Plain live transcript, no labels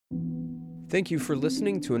Thank you for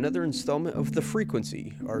listening to another installment of The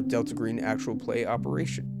Frequency, our Delta Green actual play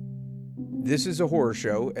operation. This is a horror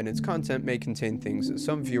show, and its content may contain things that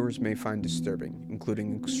some viewers may find disturbing,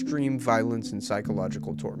 including extreme violence and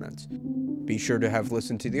psychological torment. Be sure to have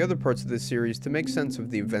listened to the other parts of this series to make sense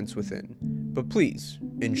of the events within, but please,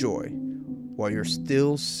 enjoy, while you're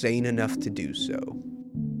still sane enough to do so.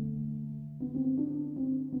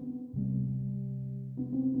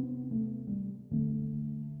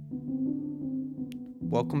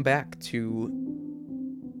 Welcome back to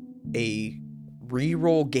a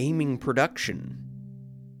reroll gaming production,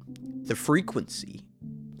 The Frequency,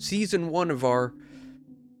 Season 1 of our,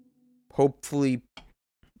 hopefully,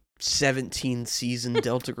 17-season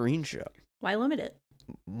Delta Green show. Why limit it?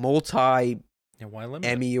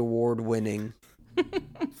 Emmy Award winning.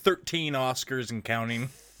 13 Oscars and counting.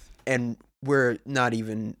 And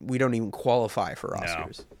we don't even qualify for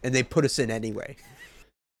Oscars. No. And they put us in anyway.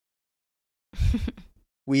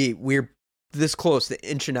 We're this close to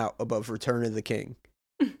inching out above Return of the King.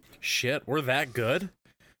 Shit, we're that good?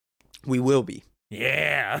 We will be.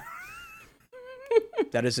 Yeah.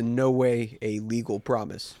 That is in no way a legal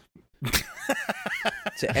promise.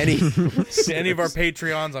 to any of our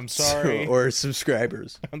Patreons, I'm sorry. Or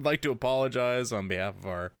subscribers. I'd like to apologize on behalf of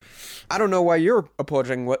our... I don't know why you're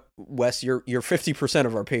apologizing, Wes. You're 50%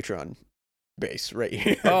 of our Patreon base right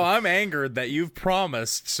here. Oh, I'm angered that you've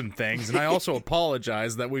promised some things, and I also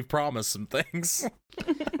apologize that we've promised some things.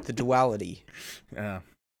 The duality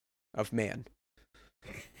of man.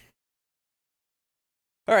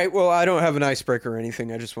 All right, well, I don't have an icebreaker or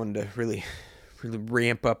anything. I just wanted to really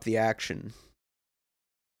ramp up the action.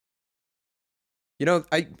 You know,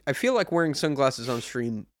 I feel like wearing sunglasses on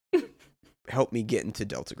stream helped me get into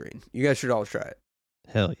Delta Green. You guys should all try it.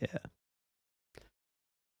 Hell yeah.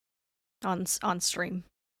 On stream.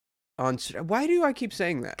 Why do I keep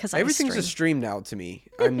saying that? Because everything's a stream now to me.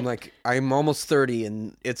 I'm almost 30,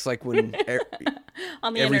 and it's like when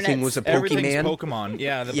on the everything was a Pokemon. Everything's Pokemon.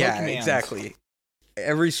 Yeah, yeah, exactly.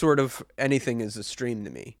 Every sort of anything is a stream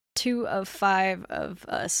to me. 2 of 5 of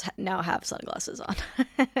us now have sunglasses on.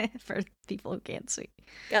 For people who can't see.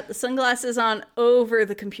 Got the sunglasses on over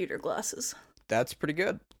the computer glasses. That's pretty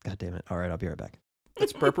good. God damn it. All right, I'll be right back.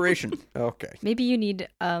 It's preparation. Okay. Maybe you need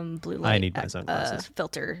blue light. I need my sunglasses.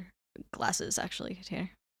 Filter glasses, actually, Tanner.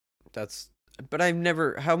 But I've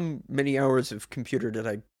never... How many hours of computer did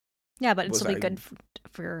I... Yeah, but it'll be good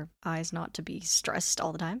for your eyes not to be stressed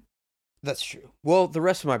all the time. That's true. Well, the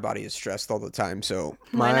rest of my body is stressed all the time, so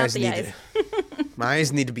my eyes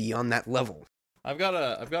need to be on that level. I've got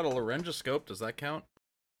a laryngoscope. Does that count?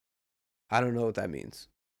 I don't know what that means.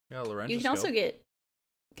 Yeah, laryngoscope. You can also get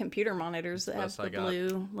computer monitors that have the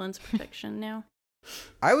blue lens protection now.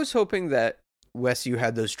 I was hoping that, Wes, you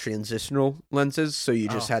had those transitional lenses, so you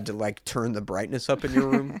just had to, turn the brightness up in your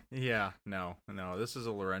room. Yeah, no. This is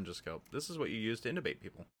a laryngoscope. This is what you use to intubate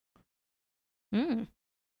people. Hmm.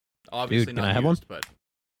 Obviously Dude, not can I have used, one?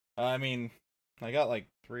 But I mean, I got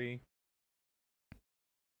 3.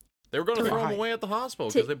 They were going to throw them away at the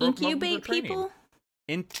hospital because they broke them up for training. People?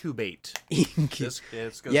 Intubate. This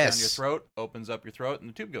goes down your throat, opens up your throat, and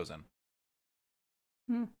the tube goes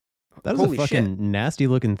in. That is a fucking nasty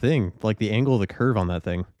looking thing. Like the angle of the curve on that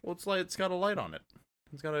thing. Well, it's got a light on it.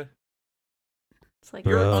 It's got a... It's like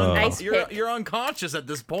you're unconscious at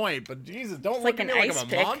this point, but Jesus, don't look at me like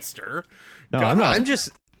I'm a monster. No, God. I'm not.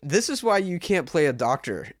 This is why you can't play a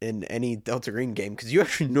doctor in any Delta Green game, because you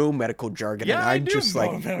actually know medical jargon. Yeah, and I do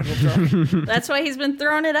know medical jargon. That's why he's been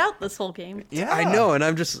throwing it out this whole game. Yeah, I know, and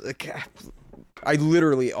I'm just... I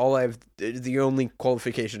literally, the only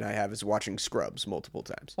qualification I have is watching Scrubs multiple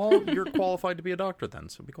times. Well, you're qualified to be a doctor then,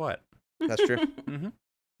 so be quiet. That's true. Mm-hmm.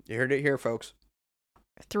 You heard it here, folks.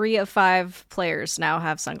 3 of 5 players now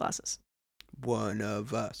have sunglasses. One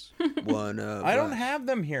of us. I don't have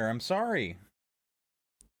them here. I'm sorry.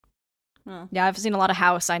 Well, yeah, I've seen a lot of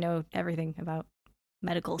House. I know everything about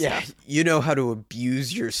medical stuff. Yeah, you know how to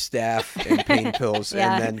abuse your staff and pain pills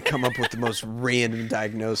and then come up with the most random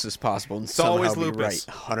diagnosis possible and somehow be right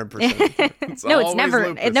 100%. It's never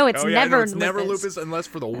lupus. No, it's never lupus. Never lupus unless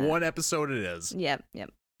for the one episode it is. Yep.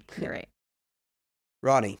 You're right.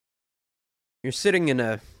 Ronnie, you're sitting in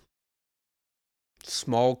a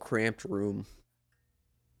small, cramped room.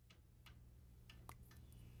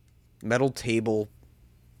 Metal table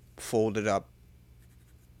folded up.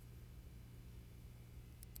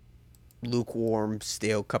 Lukewarm,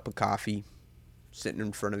 stale cup of coffee sitting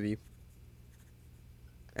in front of you.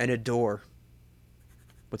 And a door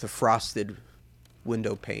with a frosted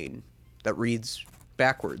window pane that reads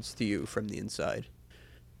backwards to you from the inside.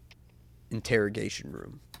 Interrogation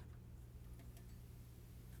room.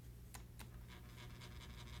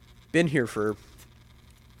 been here for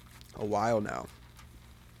a while now.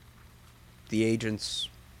 The agents,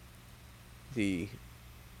 the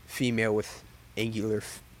female with angular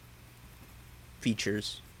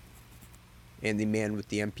features, and the man with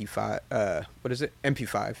the MP5,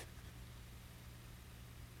 MP5,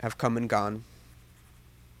 have come and gone,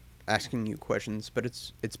 asking you questions, but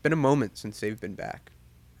it's been a moment since they've been back.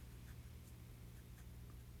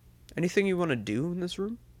 Anything you want to do in this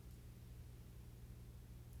room?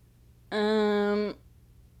 I'm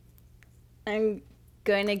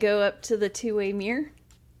going to go up to the two-way mirror.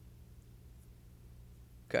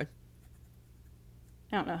 Okay.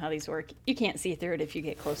 I don't know how these work. You can't see through it if you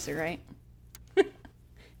get closer, right?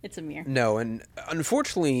 It's a mirror. No, and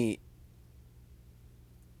unfortunately,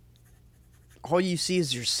 all you see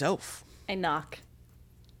is yourself. I knock.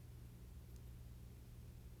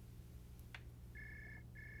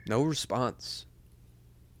 No response.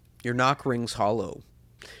 Your knock rings hollow.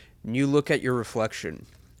 And you look at your reflection.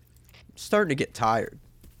 Starting to get tired.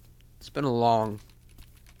 It's been a long,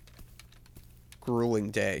 grueling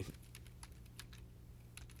day.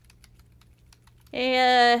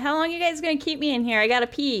 Hey, how long are you guys gonna keep me in here? I gotta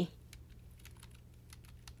pee.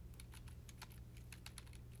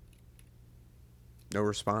 No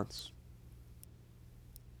response.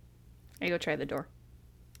 I go try the door.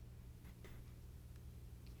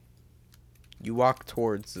 You walk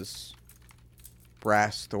towards this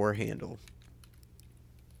brass door handle.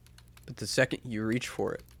 But the second you reach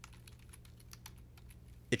for it,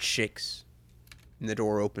 it shakes, and the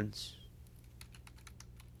door opens.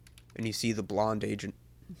 And you see the blonde agent,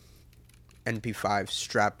 NP5,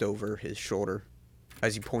 strapped over his shoulder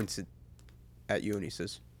as he points it at you and he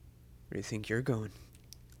says, "Where do you think you're going?"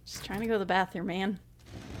 Just trying to go to the bathroom, man.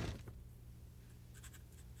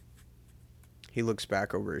 He looks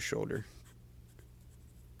back over his shoulder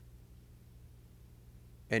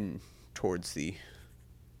and towards the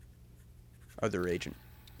other agent.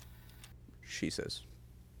 She says,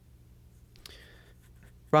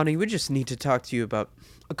 "Ronnie, we just need to talk to you about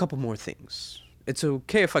a couple more things. It's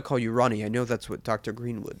okay if I call you Ronnie. I know that's what Dr.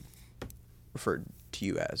 Greenwood referred to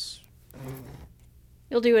you as."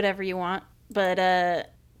 You'll do whatever you want, but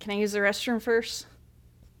can I use the restroom first?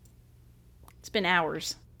 It's been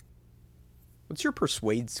hours. What's your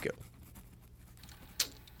persuade skill?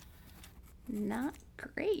 Not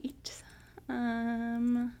great.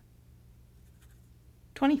 20.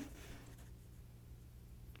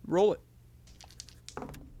 Roll it.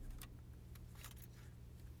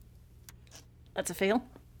 That's a fail.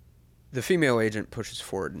 The female agent pushes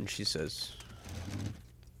forward and she says,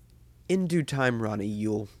 "In due time, Ronnie,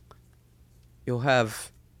 you'll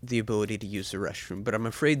have the ability to use the restroom, but I'm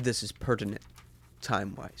afraid this is pertinent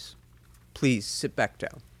time-wise. Please sit back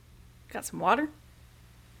down." Got some water?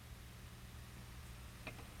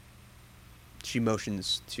 She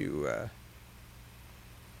motions to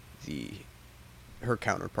her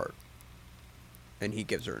counterpart, and he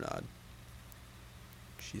gives her a nod.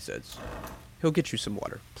 She says, "He'll get you some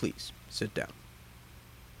water. Please, sit down."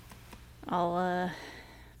 I'll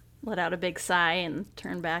let out a big sigh and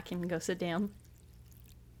turn back and go sit down.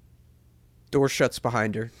 Door shuts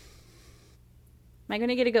behind her. Am I going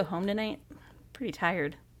to get to go home tonight? Pretty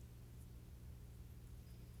tired.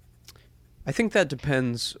 I think that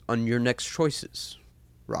depends on your next choices,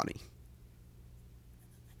 Ronnie.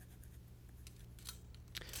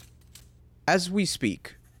 As we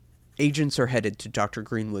speak, agents are headed to Dr.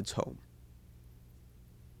 Greenwood's home.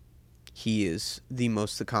 He is the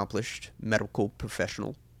most accomplished medical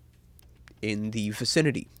professional in the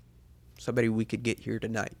vicinity. Somebody we could get here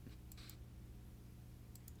tonight.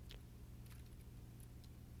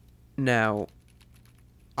 Now,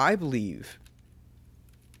 I believe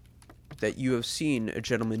that you have seen a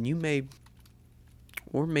gentleman you may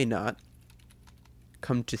or may not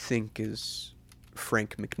come to think is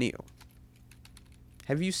Frank McNeil.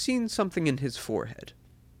 Have you seen something in his forehead?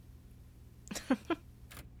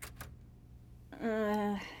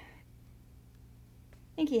 I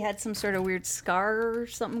think he had some sort of weird scar or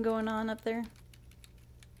something going on up there.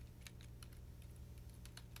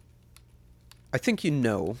 I think you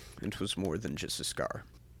know it was more than just a scar.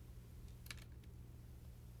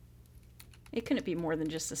 It couldn't be more than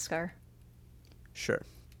just a scar. Sure.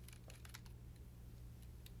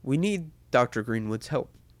 We need Dr. Greenwood's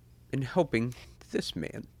help in helping this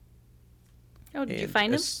man. Oh, did you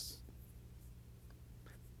find him?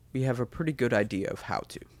 We have a pretty good idea of how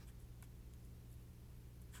to.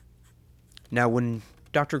 Now, when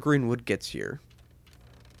Dr. Greenwood gets here,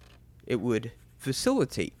 it would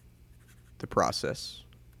facilitate the process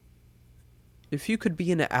if you could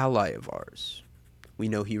be an ally of ours. We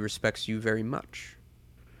know he respects you very much.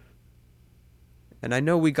 And I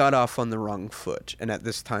know we got off on the wrong foot, and at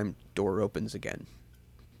this time, door opens again.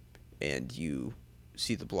 And you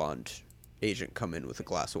see the blonde agent come in with a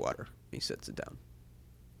glass of water. He sets it down.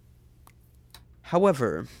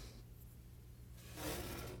 However,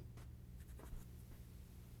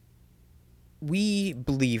 we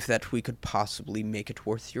believe that we could possibly make it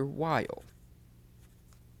worth your while.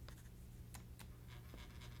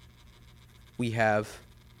 We have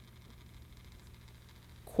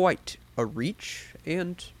quite a reach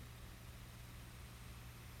and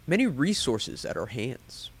many resources at our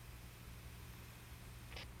hands.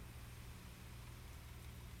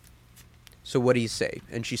 So what do you say?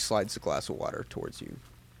 And she slides a glass of water towards you.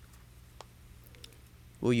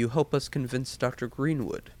 Will you help us convince Dr.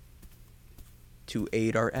 Greenwood to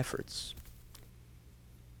aid our efforts?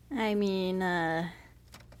 I mean,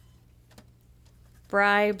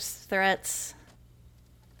 bribes, threats.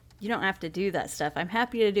 You don't have to do that stuff. I'm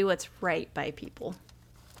happy to do what's right by people.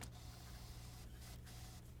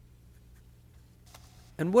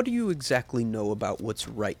 And what do you exactly know about what's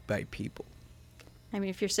right by people? I mean,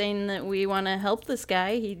 if you're saying that we want to help this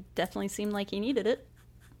guy, he definitely seemed like he needed it.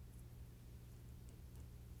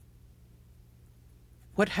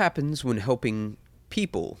 What happens when helping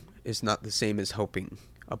people is not the same as helping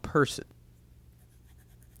a person?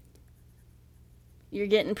 You're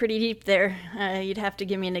getting pretty deep there. You'd have to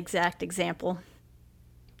give me an exact example.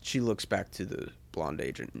 She looks back to the blonde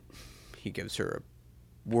agent. He gives her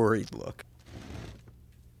a worried look.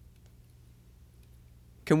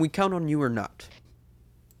 Can we count on you or not?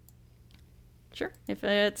 Sure. If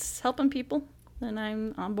it's helping people, then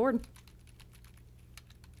I'm on board.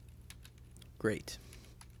 Great.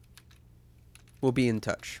 We'll be in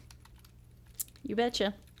touch. You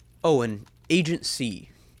betcha. Oh, and Agent C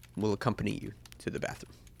will accompany you to the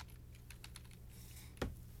bathroom.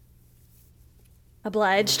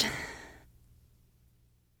 Obliged.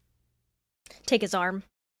 Take his arm.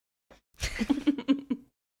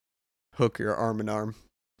 Hook your arm in arm.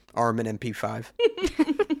 Arm in MP5.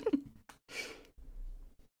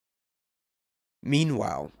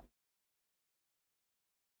 Meanwhile,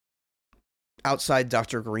 outside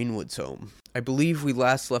Dr. Greenwood's home, I believe we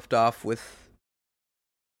last left off with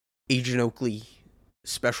Agent Oakley,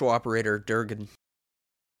 Special Operator Durgan,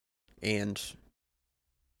 and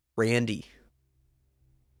Randy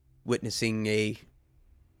witnessing a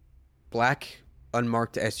black,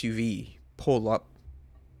 unmarked SUV pull up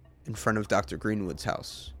in front of Dr. Greenwood's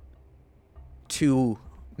house. 2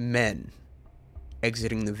 men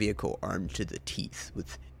exiting the vehicle armed to the teeth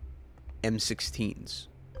with M16s,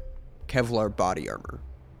 Kevlar body armor,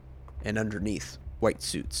 and underneath, white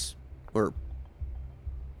suits, or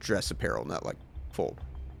dress apparel, not like full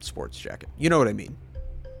sports jacket. You know what I mean.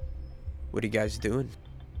 What are you guys doing?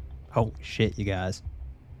 Holy shit, you guys.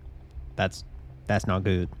 That's not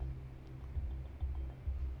good.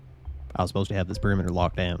 I was supposed to have this perimeter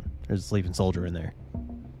locked down. There's a sleeping soldier in there.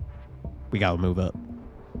 We gotta move up.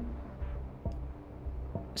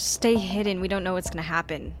 Stay hidden. We don't know what's gonna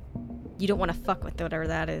happen. You don't want to fuck with whatever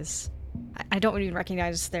that is. I don't even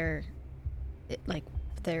recognize they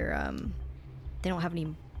don't have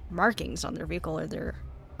any markings on their vehicle or their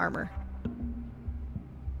armor.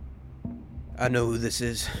 I know who this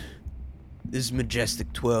is. This is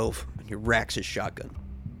Majestic 12, and he racks his shotgun.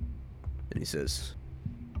 And he says,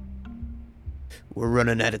 "We're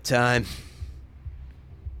running out of time."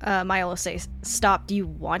 Maya will say, "Stop, do you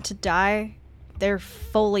want to die? They're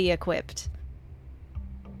fully equipped."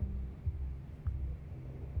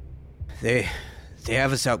 They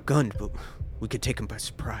have us outgunned, but we could take them by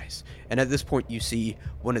surprise. And at this point, you see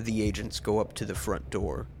one of the agents go up to the front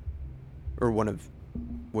door. Or one of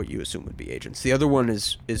what you assume would be agents. The other one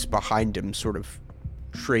is behind him, sort of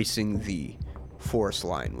tracing the forest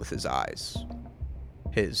line with his eyes.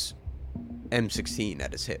 His M16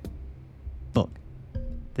 at his hip. Look,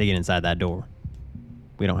 they get inside that door.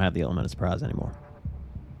 We don't have the element of surprise anymore.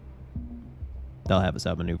 They'll have us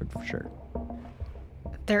outmaneuvered for sure.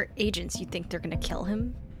 They're agents. You think they're gonna kill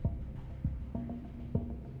him?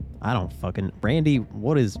 I don't fucking... Randy,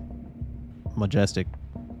 what is Majestic?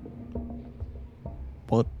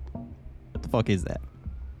 What the fuck is that?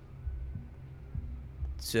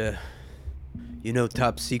 It's,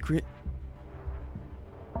 top secret?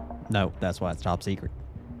 No, that's why it's top secret.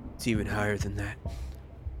 It's even higher than that.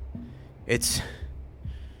 It's...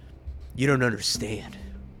 You don't understand.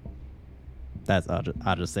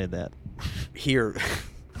 I just said that. Here...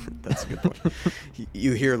 That's a good point.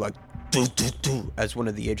 You hear, like, doo, doo, doo, as one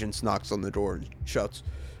of the agents knocks on the door and shouts,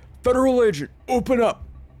 "Federal agent, open up!"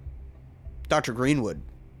 Dr. Greenwood.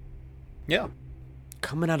 Yeah.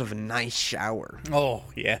 Coming out of a nice shower. Oh,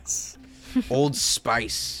 yes. Old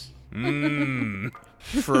Spice.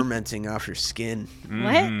 Fermenting off your skin.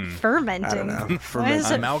 What? Fermenting? I don't know.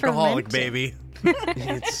 Fermenting. I'm alcoholic, baby.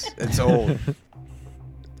 It's old.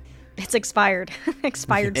 It's expired.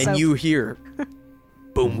 Expired soap. And you hear...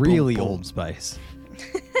 boom, really boom, boom. Old Spice.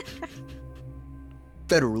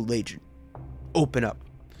 Federal agent, open up.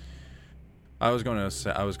 I was gonna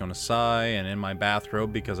sigh, and in my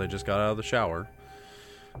bathrobe because I just got out of the shower,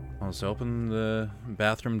 I'll just open the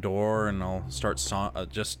bathroom door and I'll start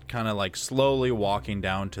just kind of like slowly walking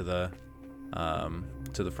down to the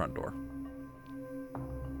front door.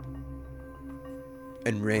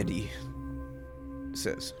 And Randy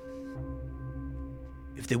says,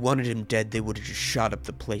 if they wanted him dead, they would have just shot up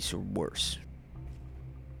the place or worse.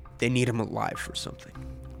 They need him alive for something.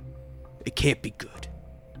 It can't be good.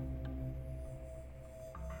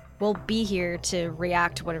 We'll be here to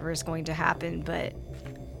react to whatever is going to happen, but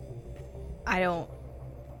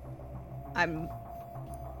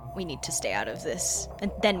we need to stay out of this,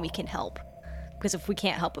 and then we can help. Because if we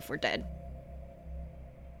can't help if we're dead.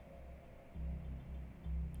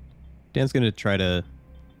 Dan's gonna try to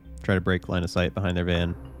break line of sight behind their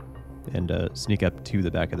van and sneak up to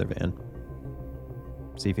the back of their van.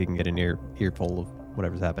 See if he can get an earful of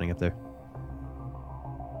whatever's happening up there.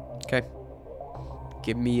 Okay.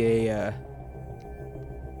 Give me a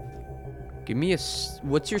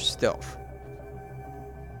what's your stealth?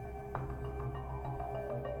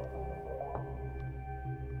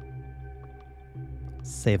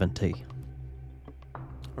 $70.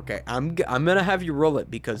 Okay, I'm gonna have you roll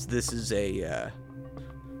it because this is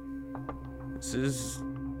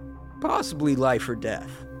possibly life or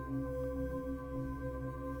death.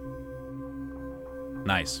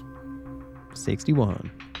 Nice. 61.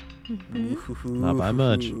 Mm-hmm. Not by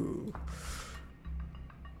much. You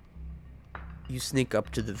sneak up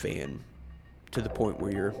to the van to the point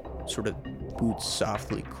where your sort of boots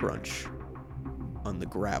softly crunch on the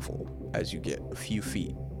gravel as you get a few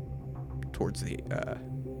feet towards the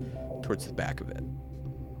back of it.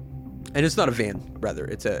 And it's not a van, rather,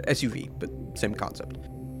 it's a SUV, but same concept.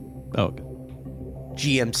 Oh, okay.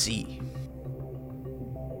 GMC.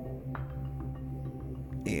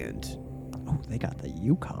 And they got the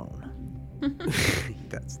Yukon.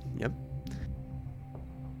 that's yep.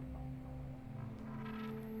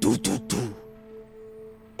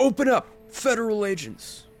 Open up, federal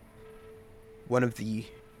agents. One of the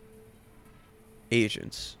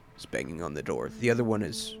agents is banging on the door. The other one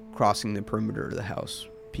is crossing the perimeter of the house,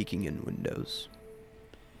 peeking in windows.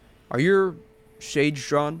 Are your shades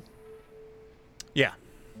drawn? Yeah.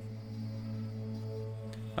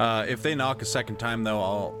 If they knock a second time, though,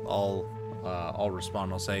 I'll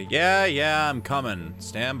respond. I'll say, "Yeah, I'm coming.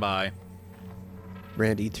 Stand by."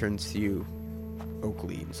 Randy turns to you,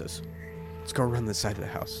 Oakley, and says, "Let's go around the side of the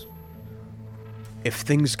house. If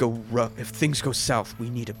things go south, we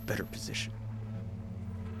need a better position.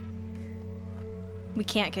 We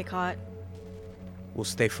can't get caught. We'll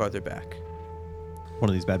stay farther back." One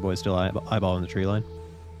of these bad boys still eyeballing the tree line?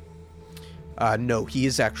 No, he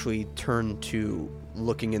is actually turned to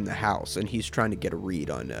looking in the house, and he's trying to get a read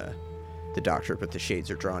on the doctor, but the shades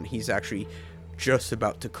are drawn. He's actually just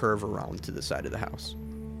about to curve around to the side of the house.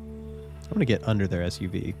 I'm going to get under their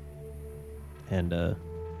SUV, and I'm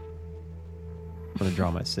going to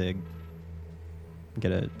draw my SIG.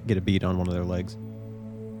 Get a beat on one of their legs.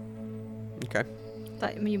 Okay.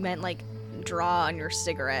 Thought you meant, like, draw on your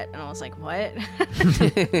cigarette, and I was like, what?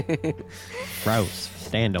 Gross.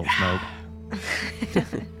 Dan don't smoke.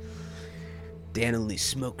 Dan only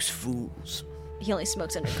smokes fools. He only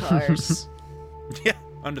smokes under cars. Yeah,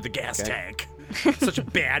 under the gas tank. Such a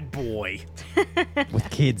bad boy. With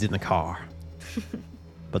kids in the car.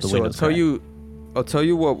 But the so windows I'll tell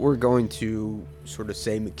you what we're going to sort of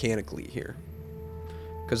say mechanically here.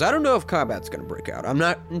 Because I don't know if combat's going to break out. I'm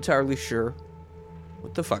not entirely sure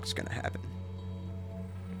what the fuck's going to happen.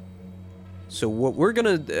 So what we're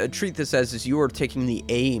going to treat this as is you are taking the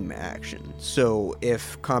aim action. So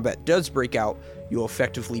if combat does break out, you'll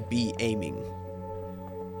effectively be aiming.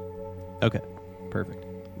 Okay, perfect.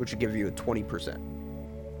 Which will give you a 20%.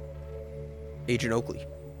 Agent Oakley,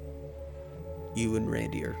 you and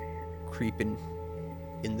Randy are creeping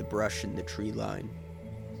in the brush in the tree line.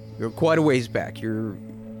 You're quite a ways back. You're,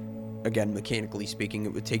 again, mechanically speaking,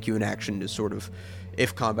 it would take you an action to sort of,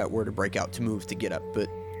 if combat were to break out, to move to get up, but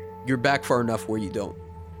you're back far enough where you don't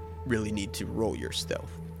really need to roll your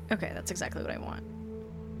stealth. Okay, that's exactly what I want.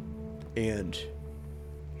 And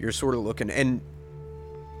you're sort of looking, and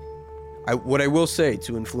what I will say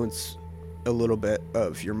to influence a little bit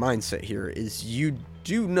of your mindset here is you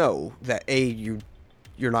do know that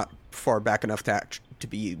you're not far back enough to to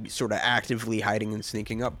be sort of actively hiding and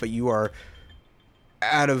sneaking up, but you are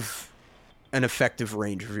out of an effective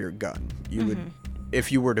range of your gun. You would,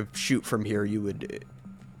 if you were to shoot from here,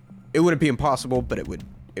 it wouldn't be impossible, but it would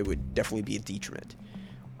definitely be a detriment.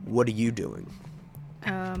 What are you doing?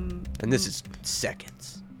 And this is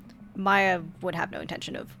seconds. Maya would have no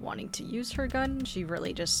intention of wanting to use her gun. She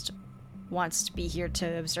really just wants to be here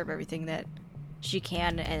to observe everything that she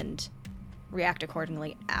can and react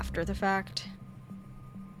accordingly after the fact.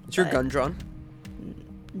 Is your gun drawn?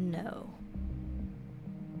 No.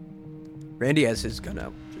 Randy has his gun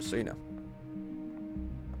out, just so you know.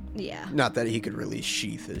 Yeah. Not that he could really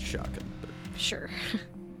sheath his shotgun, but... Sure.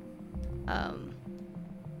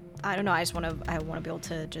 I don't know, I want to be able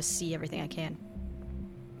to just see everything I can.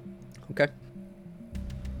 Okay.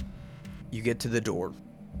 You get to the door.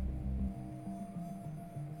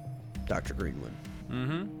 Dr. Greenwood.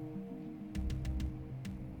 Mm-hmm.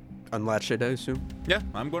 Unlatch it, I assume? Yeah,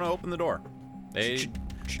 I'm going to open the door. They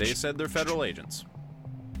said they're federal agents.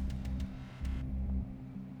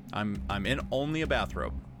 I'm in only a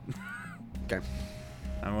bathrobe. Okay.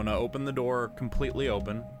 I'm going to open the door completely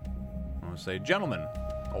open. I'm going to say, gentlemen,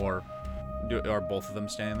 or are both of them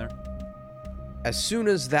standing there? As soon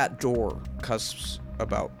as that door cusps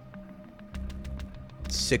about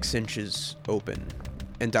 6 inches open,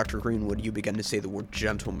 and Dr. Greenwood, you begin to say the word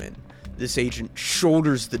gentleman, this agent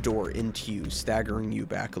shoulders the door into you, staggering you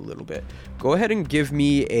back a little bit. Go ahead and give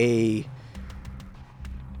me a...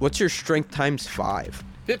 What's your strength times 5?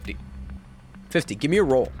 50. 50. Give me a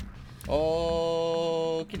roll.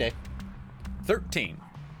 Okay. 13.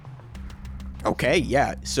 Okay,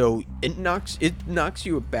 yeah. So it knocks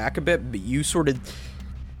you back a bit, but you sort of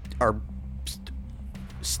are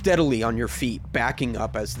steadily on your feet, backing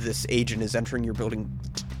up as this agent is entering your building.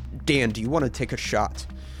 Dan, do you want to take a shot?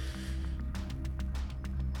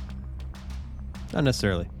 Not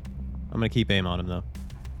necessarily. I'm gonna keep aim on him though.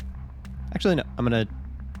 Actually, no. I'm gonna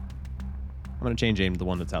change aim to the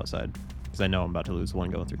one that's outside because I know I'm about to lose the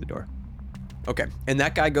one going through the door. Okay, and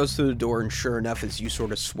that guy goes through the door, and sure enough, as you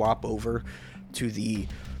sort of swap over to the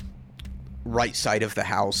right side of the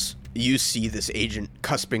house, you see this agent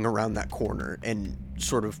cusping around that corner and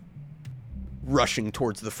sort of rushing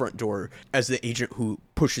towards the front door as the agent who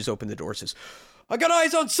pushes open the door says, "I got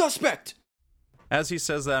eyes on suspect!" As he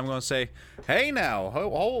says that, I'm going to say, hey now,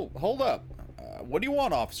 hold up. What do you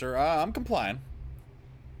want, officer? I'm complying.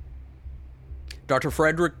 Dr.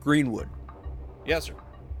 Frederick Greenwood. Yes, sir.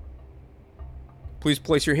 Please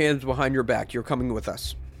place your hands behind your back. You're coming with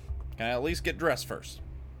us. Can I at least get dressed first?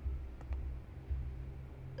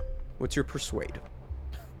 What's your persuade?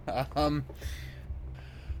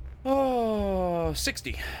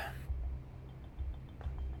 60.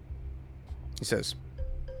 He says.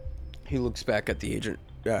 He looks back at the agent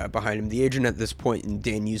behind him. The agent at this point, and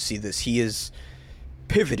Dan, you see this, he is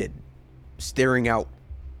pivoted, staring out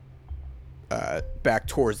back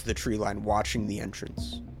towards the tree line, watching the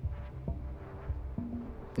entrance.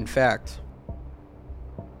 In fact,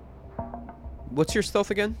 what's your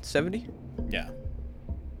stealth again? 70? Yeah.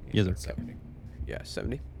 Yes, sir. 70. Yeah,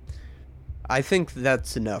 70. I think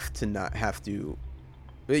that's enough to not have to...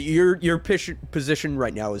 Your position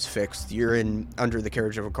right now is fixed. You're under the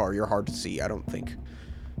carriage of a car. You're hard to see. I don't think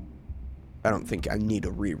I need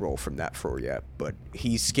a re-roll from that for yet, but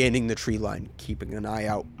he's scanning the tree line, keeping an eye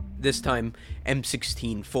out. This time,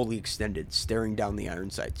 M16 fully extended, staring down the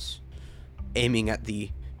iron sights, aiming at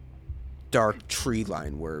the dark tree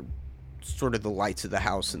line where sort of the lights of the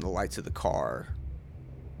house and the lights of the car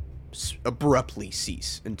abruptly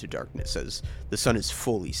cease into darkness as the sun is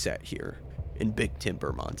fully set here in Big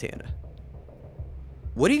Timber, Montana.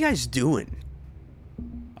 What are you guys doing?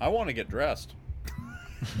 I want to get dressed.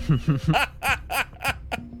 You're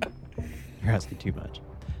asking too much.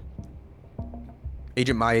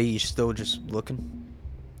 Agent Maya, you still just looking?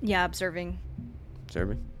 Yeah, observing.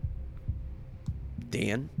 Observing?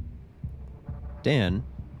 Dan?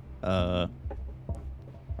 Are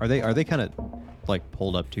they kind of like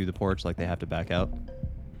pulled up to the porch, like they have to back out?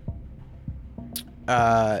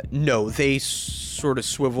 No, they sort of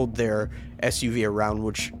swiveled their SUV around,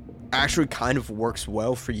 which actually kind of works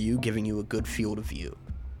well for you, giving you a good field of view.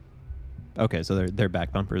 Okay, so their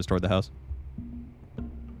back bumper is toward the house?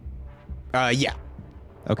 Yeah.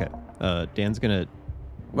 Okay. Dan's gonna...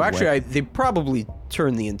 Well, actually, they probably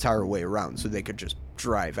turn the entire way around so they could just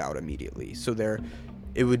drive out immediately. So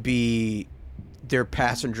it would be... Their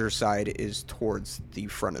passenger side is towards the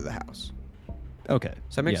front of the house. Okay.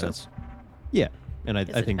 Does that make sense? Yeah. And I it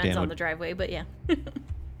think depends Dan on would... the driveway, but yeah.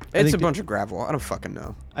 It's a bunch of gravel. I don't fucking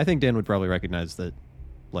know. I think Dan would probably recognize that,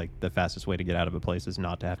 like, the fastest way to get out of a place is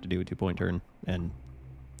not to have to do a 2-point turn, and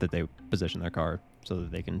that they position their car so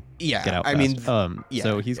that they can Yeah, get out I fast. mean, yeah,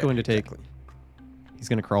 so he's going to take, exactly. he's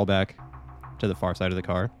going to crawl back to the far side of the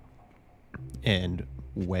car and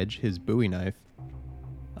wedge his Bowie knife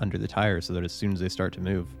under the tire so that as soon as they start to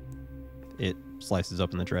move, it slices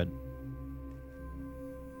up in the tread.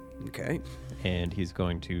 Okay. And he's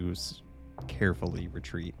going to carefully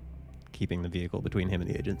retreat, keeping the vehicle between him and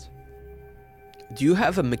the agents. Do you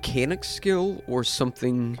have a mechanic skill or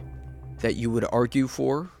something that you would argue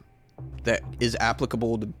for that is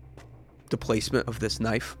applicable to the placement of this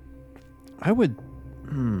knife? I would...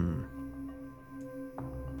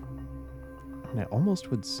 I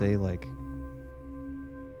almost would say like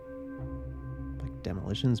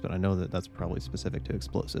demolitions, but I know that that's probably specific to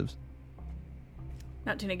explosives.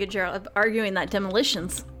 Not doing a good job of arguing that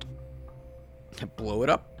demolitions. Blow it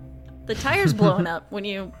up. The tire's blowing up when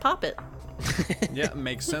you pop it. Yeah, it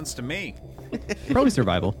makes sense to me. Probably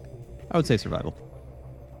survival. I would say survival.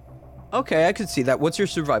 Okay, I could see that. What's your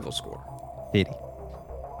survival score? 80.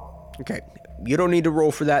 Okay. You don't need to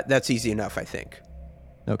roll for that. That's easy enough, I think.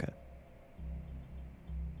 Okay.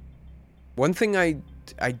 One thing I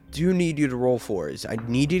do need you to roll for is I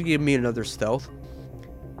need you to give me another stealth.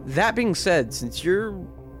 That being said, since you're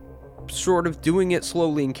sort of doing it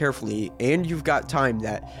slowly and carefully, and you've got time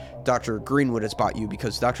that Dr. Greenwood has bought you,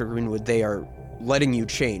 because Dr. Greenwood, they are letting you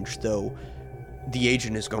change, though the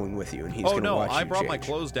agent is going with you, and he's going to watch you I brought change. my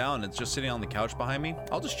clothes down. It's just sitting on the couch behind me.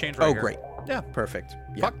 I'll just change right here. Oh, great. Yeah. Perfect.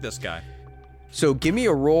 Yeah. Fuck this guy. So give me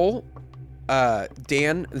a roll,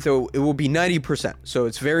 Dan, though it will be 90%, so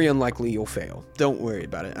it's very unlikely you'll fail. Don't worry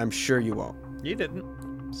about it. I'm sure you won't. You didn't.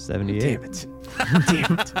 78. Damn it.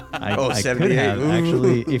 Damn it. I could 78. have. Ooh.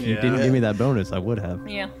 Actually, if you Yeah. didn't give me that bonus, I would have.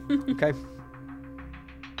 Yeah. Okay.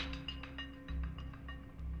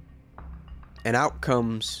 And out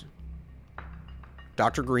comes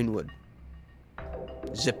Dr. Greenwood,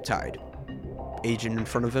 zip-tied. Agent in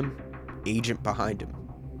front of him, agent behind him.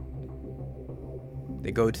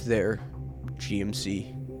 They go to their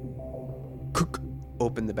GMC.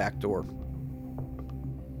 Open the back door.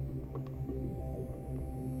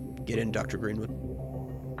 Get in, Dr. Greenwood.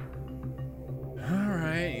 All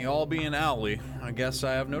right, y'all being owly, I guess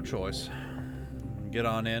I have no choice. Get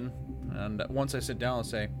on in, and once I sit down, I'll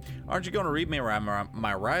say, "Aren't you going to read me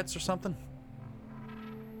my rights or something?"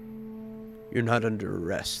 You're not under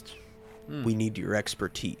arrest. We need your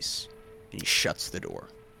expertise. And he shuts the door.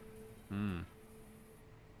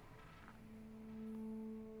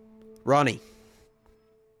 Ronnie.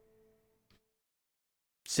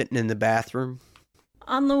 Sitting in the bathroom.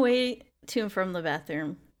 On the way to and from the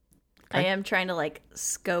bathroom, I Okay. am trying to like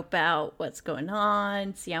scope out what's going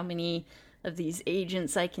on, see how many of these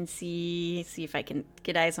agents I can see if I can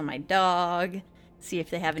get eyes on my dog, see if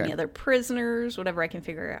they have any Okay. other prisoners, whatever I can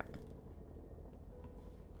figure out.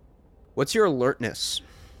 What's your alertness?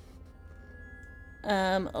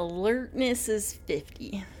 Alertness is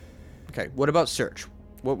 50. Okay, what about search?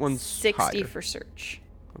 What one's 60 higher? for search.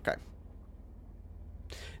 Okay.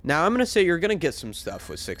 Now I'm gonna say you're gonna get some stuff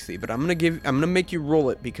with 60, but I'm gonna make you roll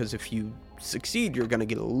it because if you succeed, you're gonna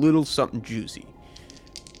get a little something juicy.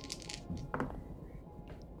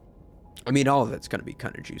 I mean, all of it's gonna be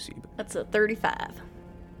kind of juicy. But... That's a 35.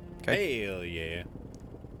 Okay. Hell yeah.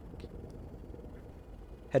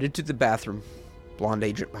 Headed to the bathroom. Blonde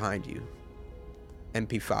agent behind you.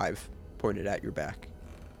 MP5 pointed at your back.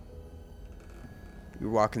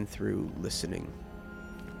 You're walking through, listening.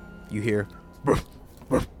 You hear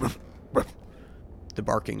the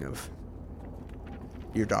barking of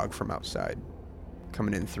your dog from outside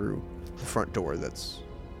coming in through the front door that's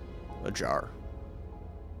ajar.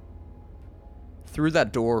 Through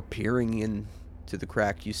that door, peering into the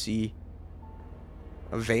crack, you see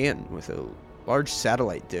a van with a large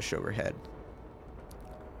satellite dish overhead.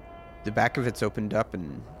 The back of it's opened up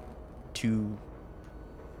and two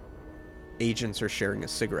agents are sharing a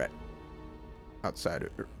cigarette outside of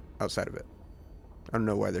it. I don't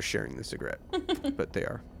know why they're sharing the cigarette, but they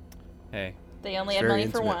are. Hey, They only It's have very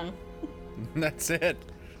money for intimate. one. that's it.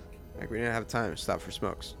 Like, we didn't have time to stop for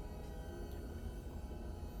smokes.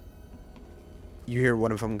 You hear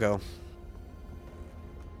one of them go,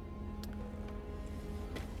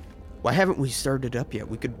 "Why haven't we started up yet?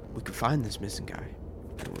 We could find this missing guy."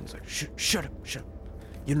 Everyone's like, shut up.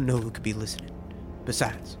 You don't know who could be listening.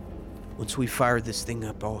 Besides, once we fire this thing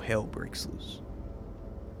up, all hell breaks loose.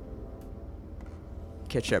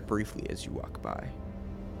 Catch that briefly as you walk by.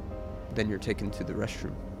 Then you're taken to the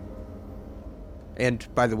restroom. And,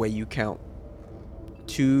 by the way, you count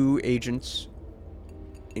 2 agents,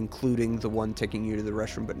 including the one taking you to the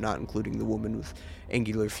restroom, but not including the woman with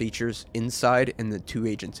angular features inside, and the 2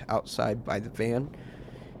 agents outside by the van.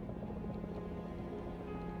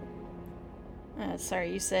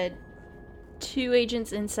 Sorry, you said 2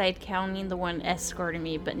 agents inside counting the one escorting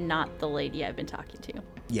me, but not the lady I've been talking to.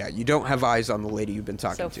 Yeah, you don't have eyes on the lady you've been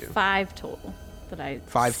talking So to. 5 total that I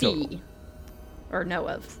 5 see. total. Or know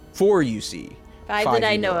of. 4 you see. 5 that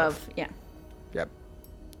I know of, yeah. Yep.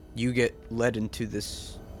 You get led into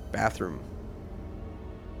this bathroom.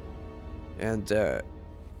 And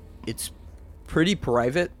it's pretty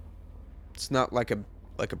private. It's not like a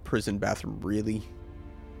prison bathroom, really.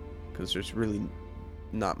 Because there's really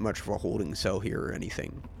not much of a holding cell here or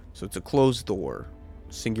anything. So it's a closed door.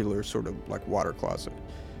 Singular sort of like water closet.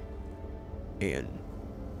 And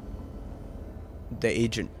the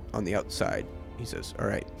agent on the outside, he says, all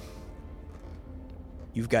right,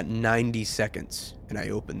 you've got 90 seconds, and I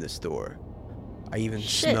open this door. I even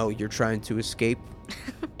smell you're trying to escape.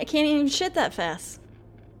 I can't even shit that fast.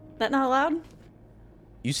 That not allowed?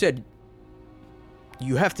 You said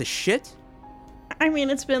you have to shit? I mean,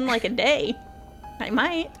 it's been like a day. I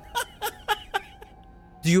might.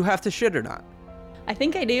 Do you have to shit or not? I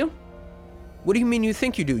think I do. What do you mean you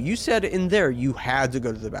think you do? You said in there you had to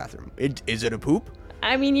go to the bathroom. Is it a poop?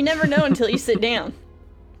 I mean, you never know until you sit down.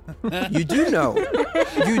 You do know.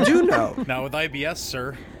 You do know. Not with IBS,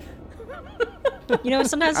 sir. You know,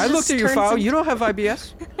 sometimes I looked at your file. You don't have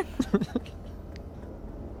IBS.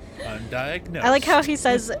 Undiagnosed. I like how he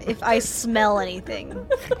says, if I smell anything.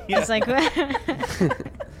 Yeah. It's like,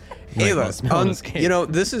 Ayla, you know,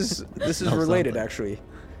 this is related, something. actually.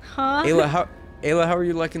 huh? Ayla, how are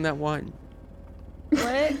you liking that wine?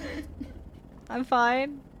 What? I'm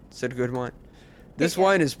fine. Said good wine. This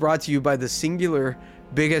wine is brought to you by the singular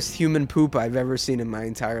biggest human poop I've ever seen in my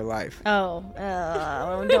entire life. Oh,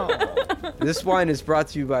 no. This wine is brought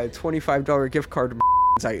to you by a $25 gift card to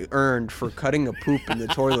I earned for cutting a poop in the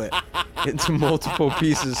toilet into multiple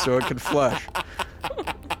pieces so it could flush.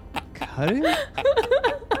 Cutting?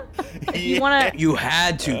 If you want to, You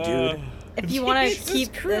had to, dude. if you want to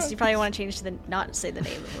keep this, you probably want to change to the, not say the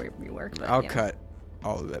name of where you work. But, I'll yeah. cut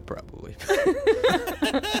all of it, probably.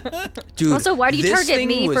 Dude, Also, why do you this target thing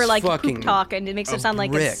me for was like fucking poop talk and it makes a it sound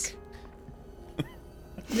like it's... brick.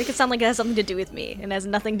 Make it sound like it has something to do with me, and it has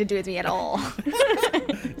nothing to do with me at all.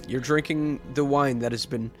 You're drinking the wine that has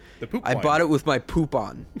been... The poop I wine. bought it with my poop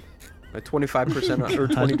on. My 25% off, or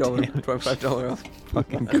 $20, $25 off.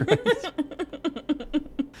 Fucking Christ.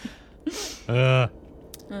 Oh,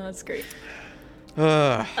 that's great.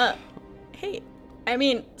 Hey, I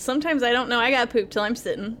mean, sometimes I don't know I got poop till I'm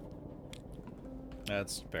sitting.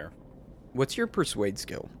 That's fair. What's your persuade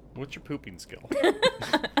skill? What's your pooping skill?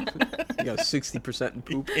 You got 60% in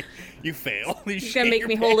poop. You fail. You You're gonna make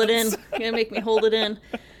me hold it in. You're gonna make me hold it in.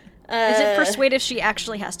 Is it persuade if she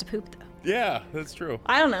actually has to poop, though? Yeah, that's true.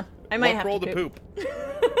 I don't know. I might have roll to to poop.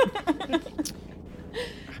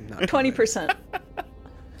 20%.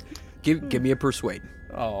 Give me a persuade.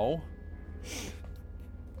 Oh.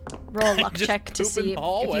 Roll a luck Just check to poop in see the if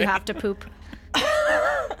hallway. you have to poop.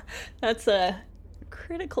 That's a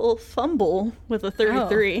critical fumble with a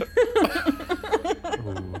 33.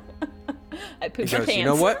 I pooped He my goes, pants. you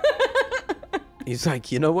know what? He's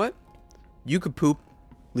like, you know what? You could poop.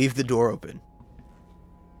 Leave the door open.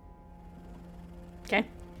 Okay.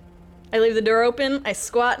 I leave the door open, I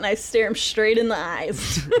squat, and I stare him straight in the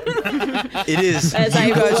eyes. It is. As You I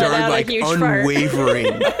guys let are out a like huge fart.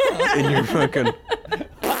 unwavering in your fucking.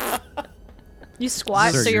 You squat,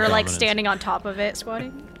 Assert so your you're like dominance. standing on top of it,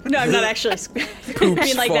 squatting? No, I'm not actually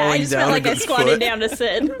Poops like that. I falling just down felt like a I good squatted foot. down to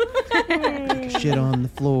sit. Shit on the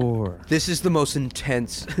floor. This is the most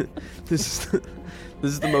intense. This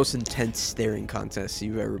is the most intense staring contest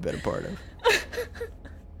you've ever been a part of.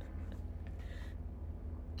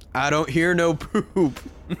 I don't hear no poop.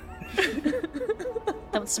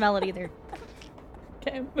 Don't smell it either.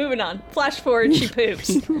 Okay, moving on. Flash forward, she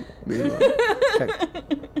poops. Okay.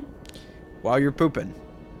 While you're pooping,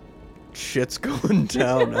 shit's going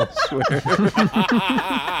down, I swear.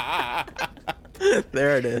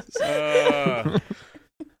 There it is.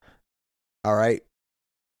 All right.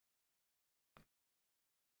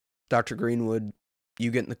 Dr. Greenwood, you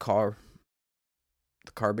get in the car.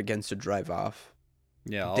 The car begins to drive off.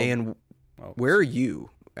 Yeah. Dan, oh, where are you,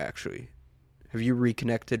 actually? Have you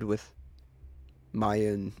reconnected with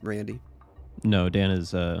Maya and Randy? No, Dan is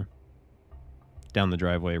down the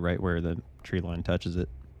driveway right where the tree line touches it.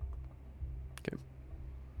 Okay.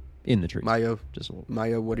 In the trees. Maya, Just a little.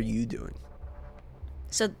 Maya, what are you doing?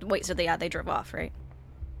 So, wait, so they drove off, right?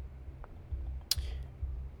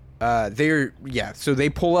 So they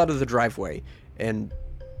pull out of the driveway and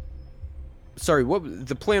sorry, what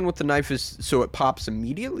the plan with the knife is so it pops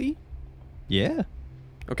immediately? Yeah.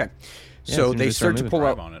 Okay. Yeah, as So soon as they they start start to moving. pull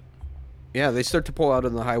drive out. on it. Yeah, they start to pull out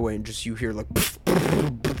on the highway, and just you hear like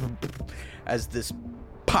as this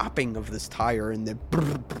popping of this tire, and then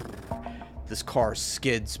this car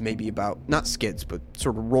skids, maybe about, not skids, but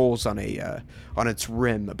sort of rolls on its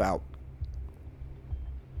rim about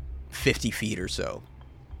 50 feet or so,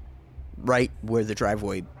 right where the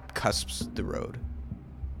driveway cusps the road.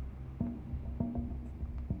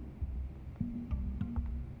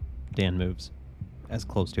 Dan moves as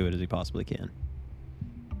close to it as he possibly can.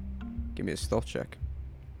 Give me a stealth check.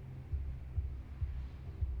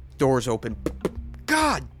 Doors open.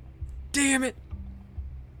 God damn it!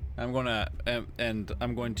 I'm gonna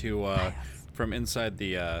from inside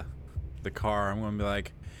the car, I'm gonna be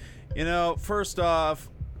like, first off,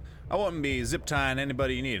 I wouldn't be zip tying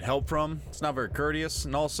anybody you need help from. It's not very courteous,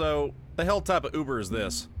 and also, the hell type of Uber is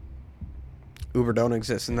this? Uber don't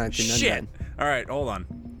exist in 1999. Shit! All right, hold on.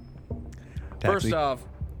 Taxi. First off,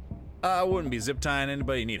 I wouldn't be zip tying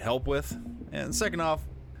anybody you need help with, and second off,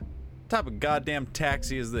 what type of goddamn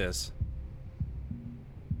taxi is this?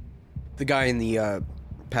 The guy in the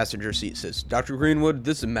passenger seat says, Dr. Greenwood,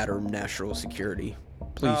 this is a matter of national security.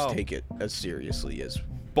 Please take it as seriously as...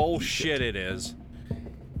 Bullshit it is.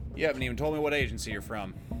 You haven't even told me what agency you're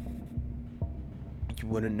from. You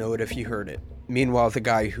wouldn't know it if you heard it. Meanwhile, the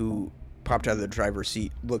guy who popped out of the driver's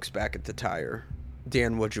seat looks back at the tire.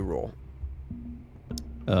 Dan, what'd you roll?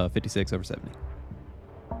 56 over 70.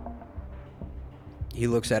 He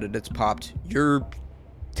looks at it, it's popped. You're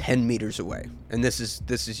 10 meters away. And this is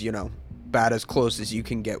about as close as you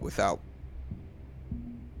can get without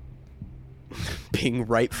being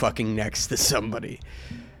right fucking next to somebody.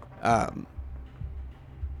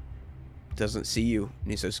 Doesn't see you.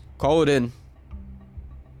 And he says, call it in.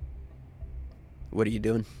 What are you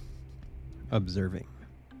doing? Observing.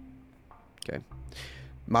 Okay.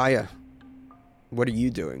 Maya, what are you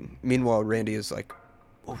doing? Meanwhile, Randy is like,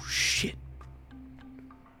 oh shit.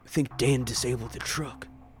 I think Dan disabled the truck.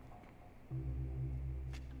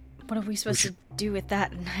 What are we supposed to do with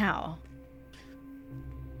that now?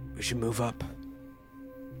 We should move up.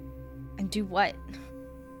 And do what?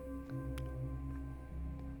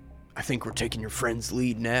 I think we're taking your friend's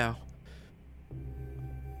lead now.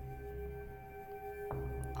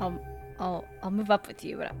 I'll move up with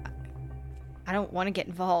you, but I don't want to get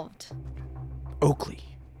involved. Oakley.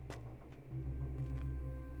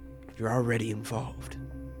 You're already involved.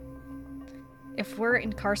 If we're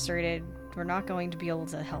incarcerated, we're not going to be able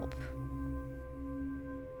to help.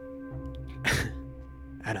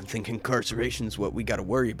 I don't think incarceration's what we gotta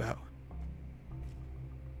worry about.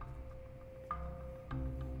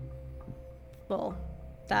 Well,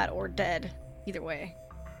 that or dead. Either way.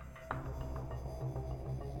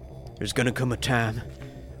 There's gonna come a time,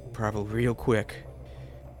 probably real quick,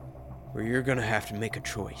 where you're gonna have to make a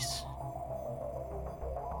choice.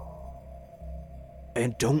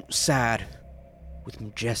 And don't side with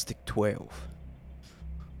Majestic 12.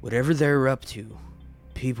 Whatever they're up to,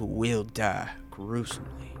 people will die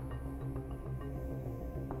gruesomely.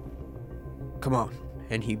 Come on.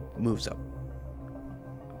 And he moves up.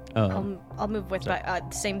 I'll move with my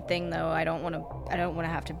same thing though. I don't want to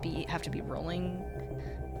have to be rolling,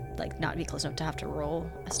 like not be close enough to have to roll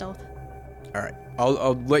a stealth. All right.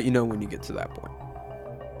 I'll let you know when you get to that point.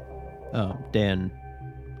 Dan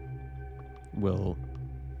will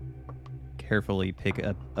carefully pick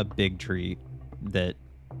up a big tree that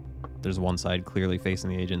there's one side clearly facing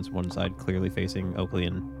the agents, one side clearly facing Oakley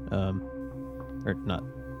and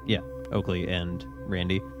Oakley and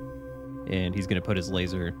Randy, and he's gonna put his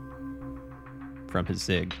laser from his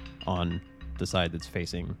SIG on the side that's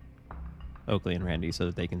facing Oakley and Randy so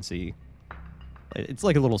that they can see. It's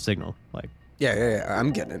like a little signal, like Yeah,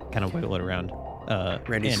 I'm getting it. kind of wiggle it around.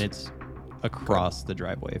 Randy's- And it's across the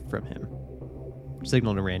driveway from him.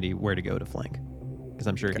 Signal to Randy where to go to flank, because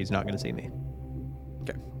I'm sure he's not going to see me.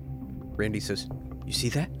 Okay. Randy says, "You see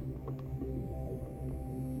that?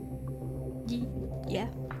 Yeah.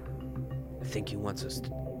 I think he wants us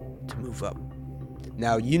to move up."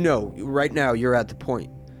 Now, right now you're at the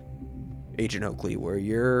point, Agent Oakley, where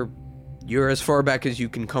you're as far back as you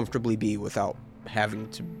can comfortably be without having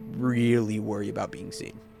to really worry about being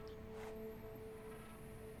seen.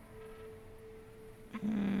 I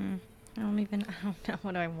don't know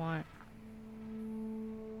what I want.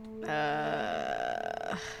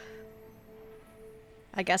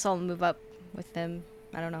 I guess I'll move up with them.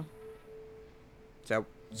 I don't know.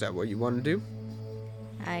 Is that what you want to do?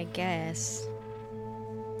 I guess.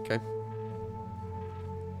 Okay.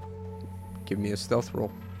 Give me a stealth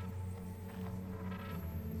roll.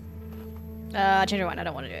 Change your mind. I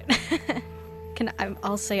don't want to do it.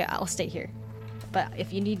 I'll stay here. But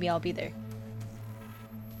if you need me, I'll be there.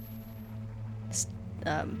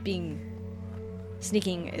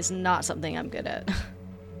 Sneaking is not something I'm good at.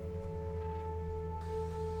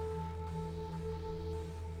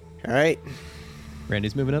 All right.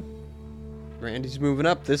 Randy's moving up. Randy's moving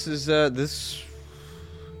up. This is in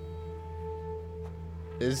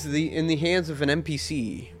the hands of an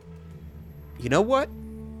NPC. You know what?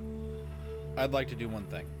 I'd like to do one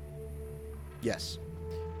thing. Yes.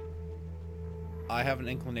 I have an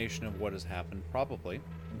inclination of what has happened, probably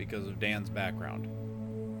because of Dan's background.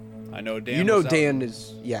 I know Dan. You know was out- Dan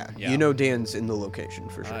is yeah. You know Dan's in the location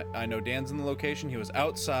for sure. I know Dan's in the location. He was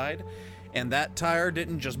outside, and that tire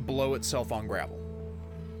didn't just blow itself on gravel.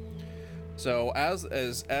 So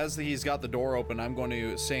as he's got the door open, I'm going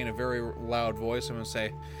to say in a very loud voice, I'm going to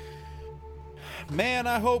say, "Man,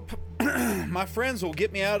 I hope my friends will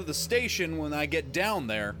get me out of the station when I get down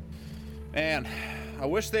there. Man, I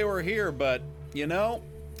wish they were here, but, you know,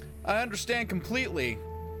 I understand completely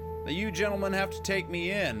that you gentlemen have to take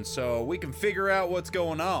me in so we can figure out what's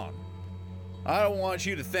going on. I don't want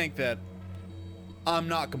you to think that I'm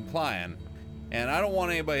not complying, and I don't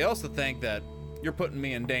want anybody else to think that you're putting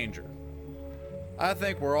me in danger. I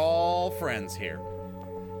think we're all friends here."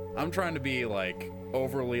 I'm trying to be, like,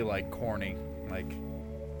 overly, like, corny. Like,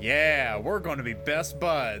 yeah, we're going to be best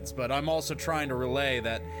buds, but I'm also trying to relay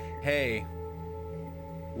that, hey,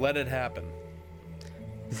 let it happen.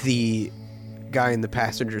 The guy in the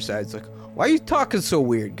passenger side's like, "Why are you talking so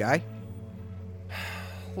weird, guy?"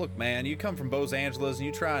 Look, man, you come from Los Angeles and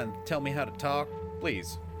you try and tell me how to talk?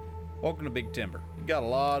 Please. Welcome to Big Timber. You got a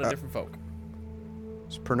lot of different folk.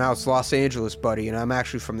 It's pronounced Los Angeles, buddy, and I'm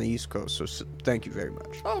actually from the East Coast, so thank you very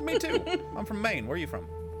much. Oh, me too. I'm from Maine. Where are you from?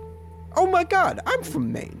 Oh my God, I'm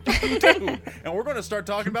from Maine. Dude, and we're going to start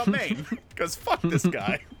talking about Maine, because fuck this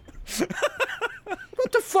guy.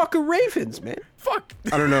 What the fuck are ravens, man? Fuck.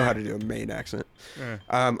 I don't know how to do a Maine accent.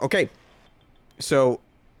 Okay, so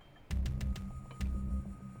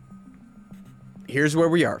here's where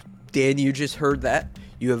we are. Dan, you just heard that.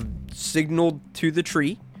 You have signaled to the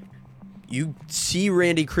tree. You see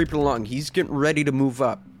Randy creeping along. He's getting ready to move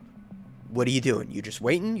up. What are you doing? You just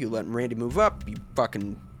waiting? You letting Randy move up? You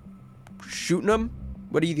fucking shooting him?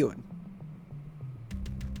 What are you doing?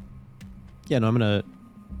 Yeah, no,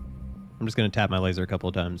 I'm just gonna tap my laser a couple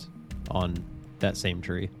of times on that same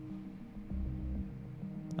tree.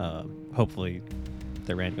 Hopefully,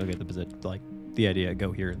 the Randy will get the idea.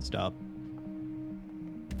 Go here and stop.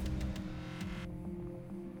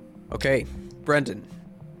 Okay, Brendan.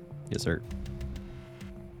 Yes, sir.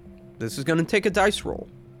 This is gonna take a dice roll.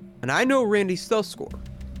 And I know Randy's stealth score.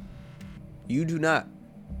 You do not.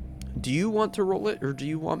 Do you want to roll it, or do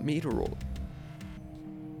you want me to roll it?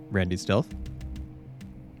 Randy's stealth.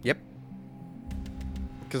 Yep.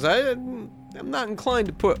 Because I'm not inclined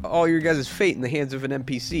to put all your guys' fate in the hands of an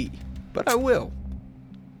NPC. But I will.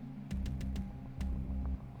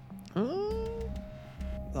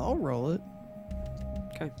 I'll roll it.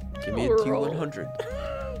 Okay. Give me a T100.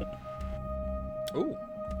 Ooh.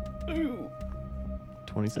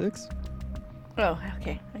 26. Oh,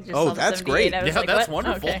 okay. I just Oh, saw the that's 78. great. I was Yeah, like, that's what?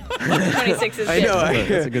 wonderful. Okay. 26 is I good. know.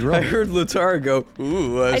 That's a good roll. I heard Latara go,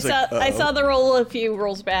 ooh. I was like, saw the roll a few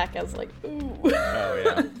rolls back. I was like, ooh. Oh,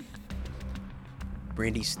 yeah.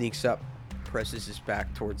 Randy sneaks up, presses his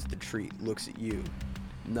back towards the tree, looks at you,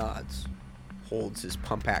 nods, holds his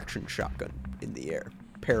pump action shotgun in the air,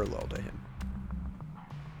 parallel to him.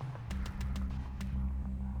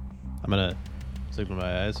 I'm gonna signal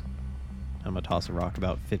my eyes. I'm gonna toss a rock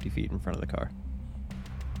about 50 feet in front of the car,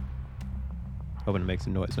 hoping to make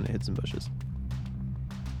some noise when it hits some bushes.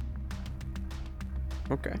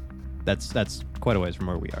 Okay. That's quite a ways from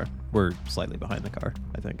where we are. We're slightly behind the car,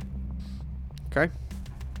 I think. Okay.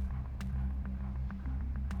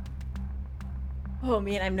 Oh,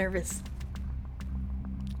 man, I'm nervous.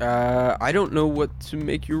 I don't know what to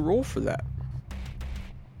make you roll for that.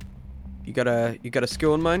 You got a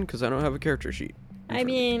skill in mind? Because I don't have a character sheet. I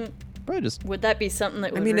mean, Probably just would that be something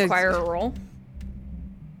that would mean, require a roll?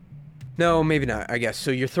 No, maybe not, I guess.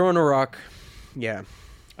 So you're throwing a rock. Yeah.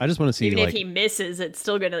 I just want to see Even if he misses, it's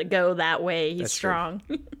still going to go that way. He's That's true. strong.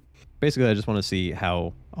 basically I just want to see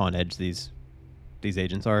how on edge these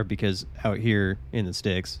agents are, because out here in the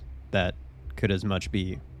sticks that could as much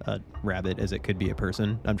be a rabbit as it could be a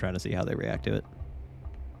person. I'm trying to see how they react to it.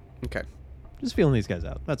 Okay. Just feeling these guys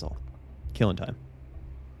out. That's all. Killing time.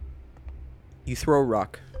 You throw a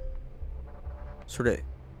rock. Sort of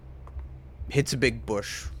hits a big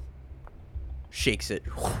bush. Shakes it.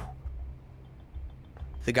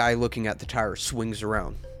 The guy looking at the tire swings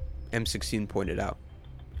around. M16 pointed out.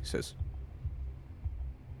 He says,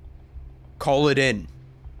 "Call it in."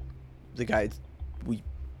 The guy, we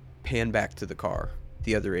pan back to the car.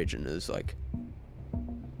 the other agent is like,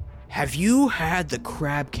 have you had the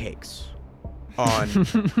crab cakes on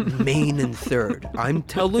Main and 3rd? I'm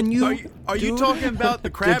telling you. Are you dude, talking about the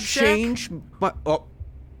crab shack? change my, oh,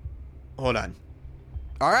 hold on.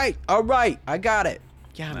 All right, I got it.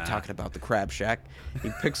 Yeah, I'm talking about the crab shack.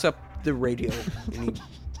 He picks up the radio and he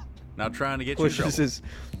Not trying to get you in trouble.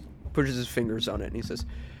 pushes his fingers on it and he says,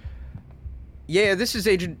 yeah, this is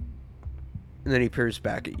Agent... And then he peers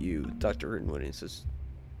back at you, Dr. Rinwood, and he says,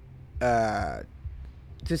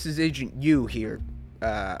 this is Agent Yu here.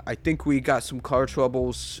 I think we got some car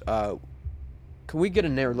troubles. Can we get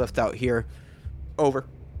an airlift out here? Over.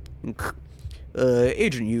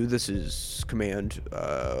 Agent Yu, this is Command.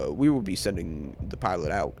 We will be sending the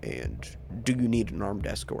pilot out, and do you need an armed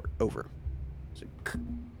escort? Over.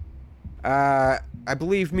 I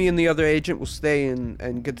believe me and the other agent will stay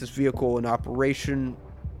and get this vehicle in operation.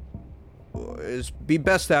 It'd be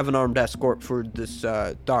best to have an armed escort for this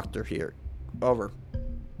doctor here. Over.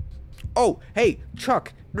 Oh, hey,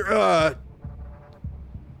 Chuck.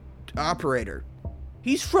 Operator.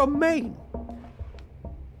 He's from Maine.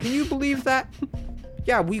 Can you believe that?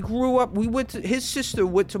 Yeah, we grew up. His sister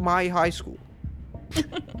went to my high school.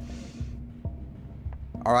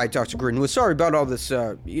 All right, Dr. Greenwood. Sorry about all this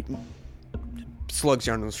slugs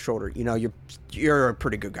on his shoulder. You know, you're a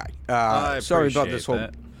pretty good guy. Sorry about this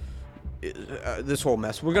whole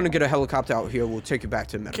mess. We're gonna get a helicopter out here. We'll take you back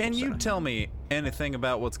to the medical Can you center. tell me anything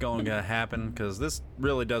about what's going to happen? Because this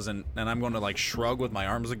really doesn't, and I'm going to like shrug with my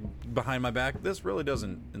arms behind my back. This really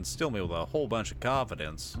doesn't instill me with a whole bunch of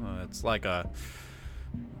confidence. It's like a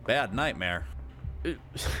bad nightmare.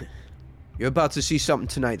 You're about to see something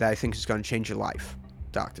tonight that I think is gonna change your life,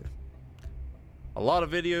 Doctor. A lot of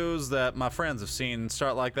videos that my friends have seen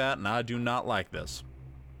start like that, and I do not like this.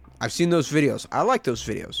 I've seen those videos. I like those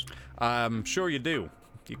videos. I'm sure you do.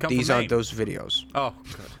 You come These from aren't Maine. those videos. Oh,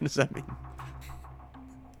 What does that mean?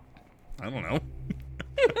 I don't know.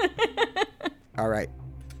 All right.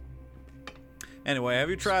 Anyway, have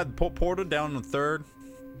you tried the pulled porter down in the 3rd?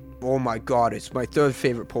 Oh my God, it's my 3rd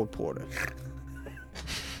favorite pulled porter.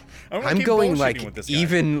 I'm I'm keep going bullshitting like with this guy.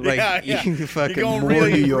 even like Yeah. even fucking You're going more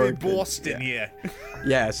really, New really York. Boston here.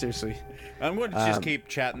 Yeah, seriously. I'm going to just keep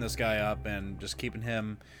chatting this guy up and just keeping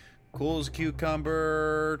him cool as a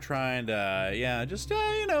cucumber, trying to,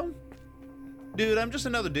 you know, dude, I'm just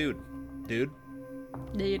another dude. Dude.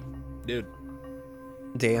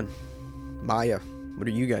 Dan, Maya, what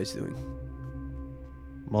are you guys doing?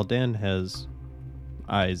 While Dan has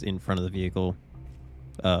eyes in front of the vehicle,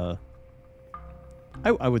 I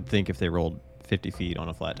would think if they rolled 50 feet on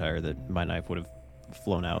a flat tire that my knife would have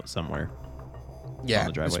flown out somewhere. Yeah, on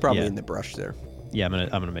the driveway. it's probably Yeah. in the brush there. Yeah, I'm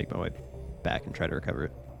gonna make my way back and try to recover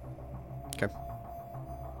it. Okay.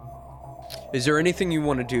 Is there anything you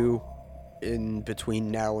want to do in between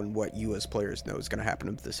now and what you as players know is going to happen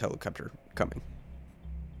with this helicopter coming?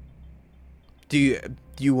 Do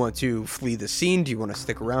you want to flee the scene? Do you want to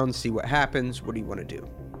stick around, see what happens? What do you want to do?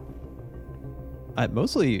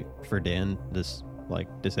 Mostly for Dan, this like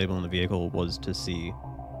disabling the vehicle was to see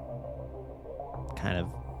kind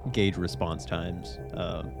of gauge response times,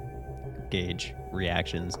 gauge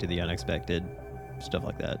reactions to the unexpected, stuff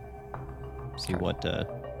like that. See what,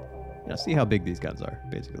 see how big these guns are,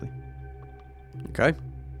 basically. Okay.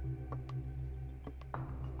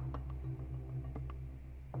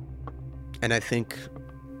 And I think,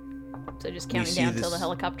 So just We counting see down till this- the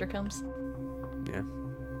helicopter comes. yeah,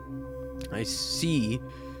 I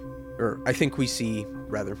think we see,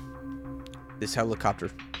 rather, this helicopter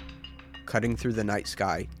cutting through the night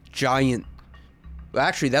sky. Giant. Well,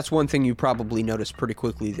 actually, that's one thing you probably noticed pretty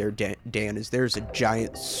quickly there, Dan, is there's a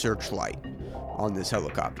giant searchlight on this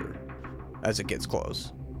helicopter as it gets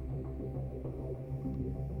close.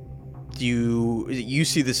 Do you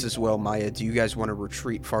see this as well, Maya? Do you guys want to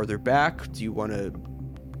retreat farther back? Do you want to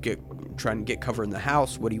try and get cover in the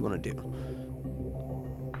house? What do you want to do?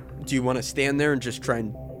 Do you want to stand there and just try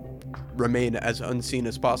and remain as unseen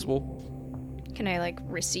as possible? Can I like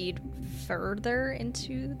recede further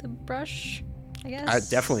into the brush? I guess.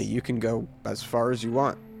 Definitely, you can go as far as you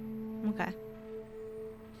want. Okay. How Yeah,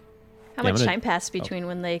 I'm much gonna- time passed between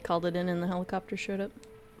when they called it in and the helicopter showed up?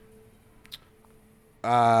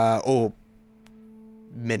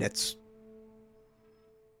 Minutes.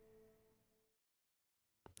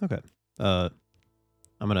 Okay. I'm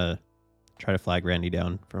gonna try to flag Randy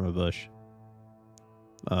down from a bush.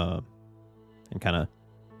 And kind of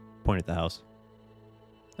point at the house.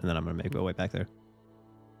 And then I'm gonna make my way back there.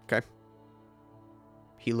 Okay.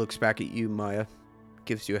 He looks back at you, Maya,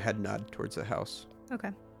 gives you a head nod towards the house.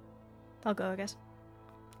 Okay. I'll go, I guess.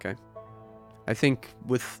 I think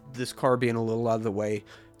with this car being a little out of the way,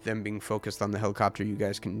 them being focused on the helicopter, you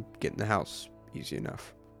guys can get in the house easy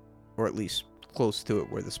enough. Or at least close to it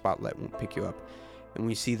where the spotlight won't pick you up. And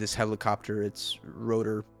we see this helicopter, its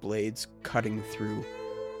rotor blades cutting through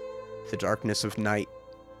the darkness of night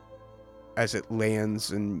as it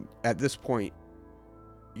lands. And at this point,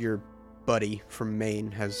 your buddy from Maine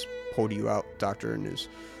has pulled you out, Doctor, and is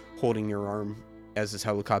holding your arm as this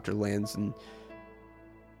helicopter lands. And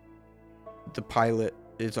the pilot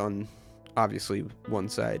is on, obviously, one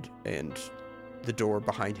side, and the door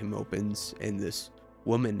behind him opens, and this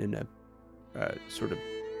woman in a sort of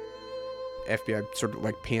FBI sort of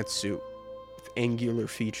like pantsuit with angular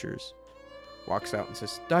features walks out and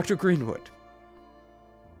says, "Dr. Greenwood,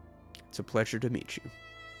 it's a pleasure to meet you."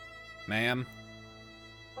 Ma'am.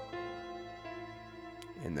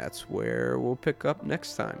 And that's where we'll pick up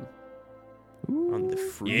next time on the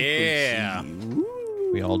frequency. Yeah.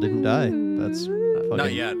 We all didn't die. That's Not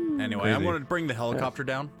fucking yet. Anyway, crazy. I'm going to bring the helicopter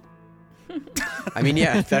down. I mean,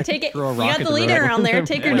 yeah, that, Take it. Throw a You got rocket the to leader right. on there.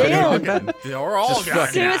 Take her Yeah, down. They're all Just gonna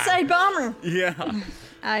fucking- die. Suicide bomber. Yeah.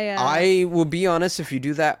 I will be honest, if you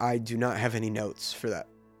do that, I do not have any notes for that.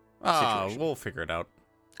 Situation. We'll figure it out.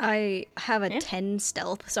 I have a Yeah. 10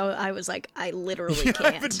 stealth, so I was like, I literally You have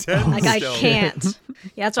a can't. 10 Like, I stealth. can't.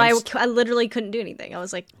 Yeah, that's why I literally couldn't do anything. I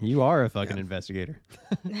was like, You are a fucking investigator.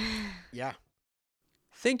 Yeah.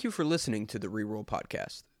 Thank you for listening to the Reroll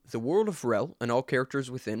Podcast. The world of Rel and all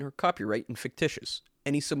characters within are copyright and fictitious.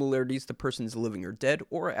 Any similarities to persons living or dead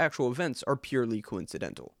or actual events are purely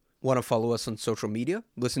coincidental. Want to follow us on social media,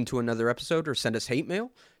 listen to another episode, or send us hate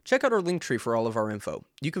mail? Check out our link tree for all of our info.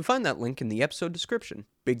 You can find that link in the episode description.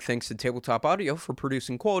 Big thanks to Tabletop Audio for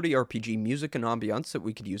producing quality RPG music and ambiance that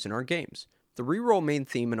we could use in our games. The Reroll main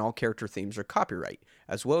theme and all character themes are copyright,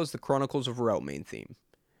 as well as the Chronicles of Rel main theme.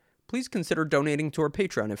 Please consider donating to our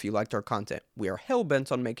Patreon if you liked our content. We are hell-bent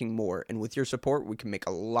on making more, and with your support, we can make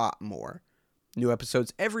a lot more. New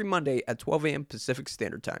episodes every Monday at 12 a.m. Pacific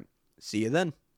Standard Time. See you then.